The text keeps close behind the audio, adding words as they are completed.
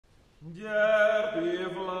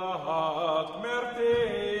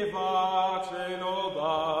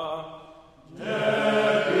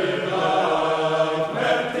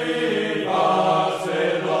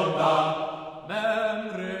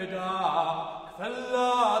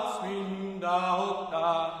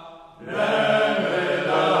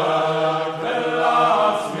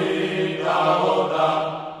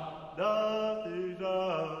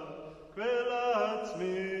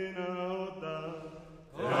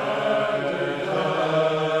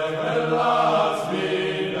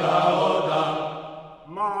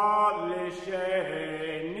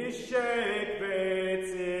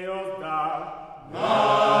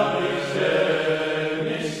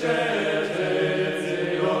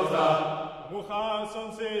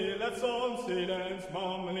Sonsilens,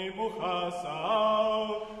 Mamli Mukhasa.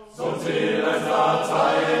 Sonsilens, da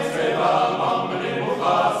Zeit, Seva, Mamli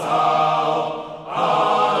Mukhasa.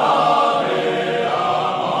 Alameda,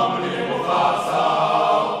 Mamli Mukhasa.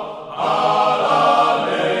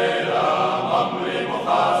 Alameda, Mamli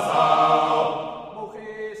Mukhasa.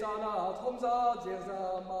 Mukhisana, Tromsa, Jirza,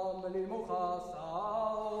 Mamli Mukhasa.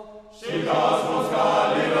 Shikas, Muska,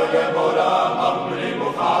 Liebe, Geboda, Mamli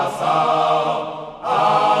Mukhasa.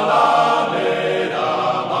 Alameda,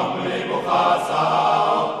 Mamli Mukhasa.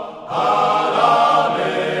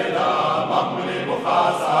 Alameda, Mamli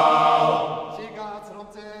Mukhasa. Shikas,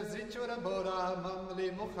 Romse, Zichura, Boda, Mamli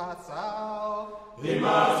Mukhasa.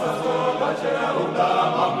 Dimas, Gachera, Unda,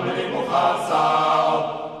 Mamli Mukhasa.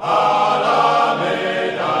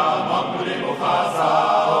 Alameda, Mamli Mukhasa.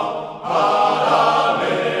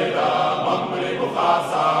 Alameda, Mamli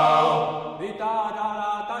Mukhasa.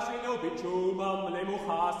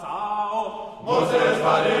 Moses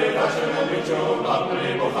Valley, Tijmen, Mamli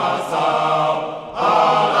Mukhasa.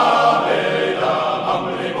 Alameda,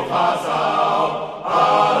 Mamli Mukhasa.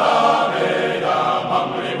 Alameda,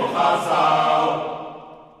 Mamli Mukhasa.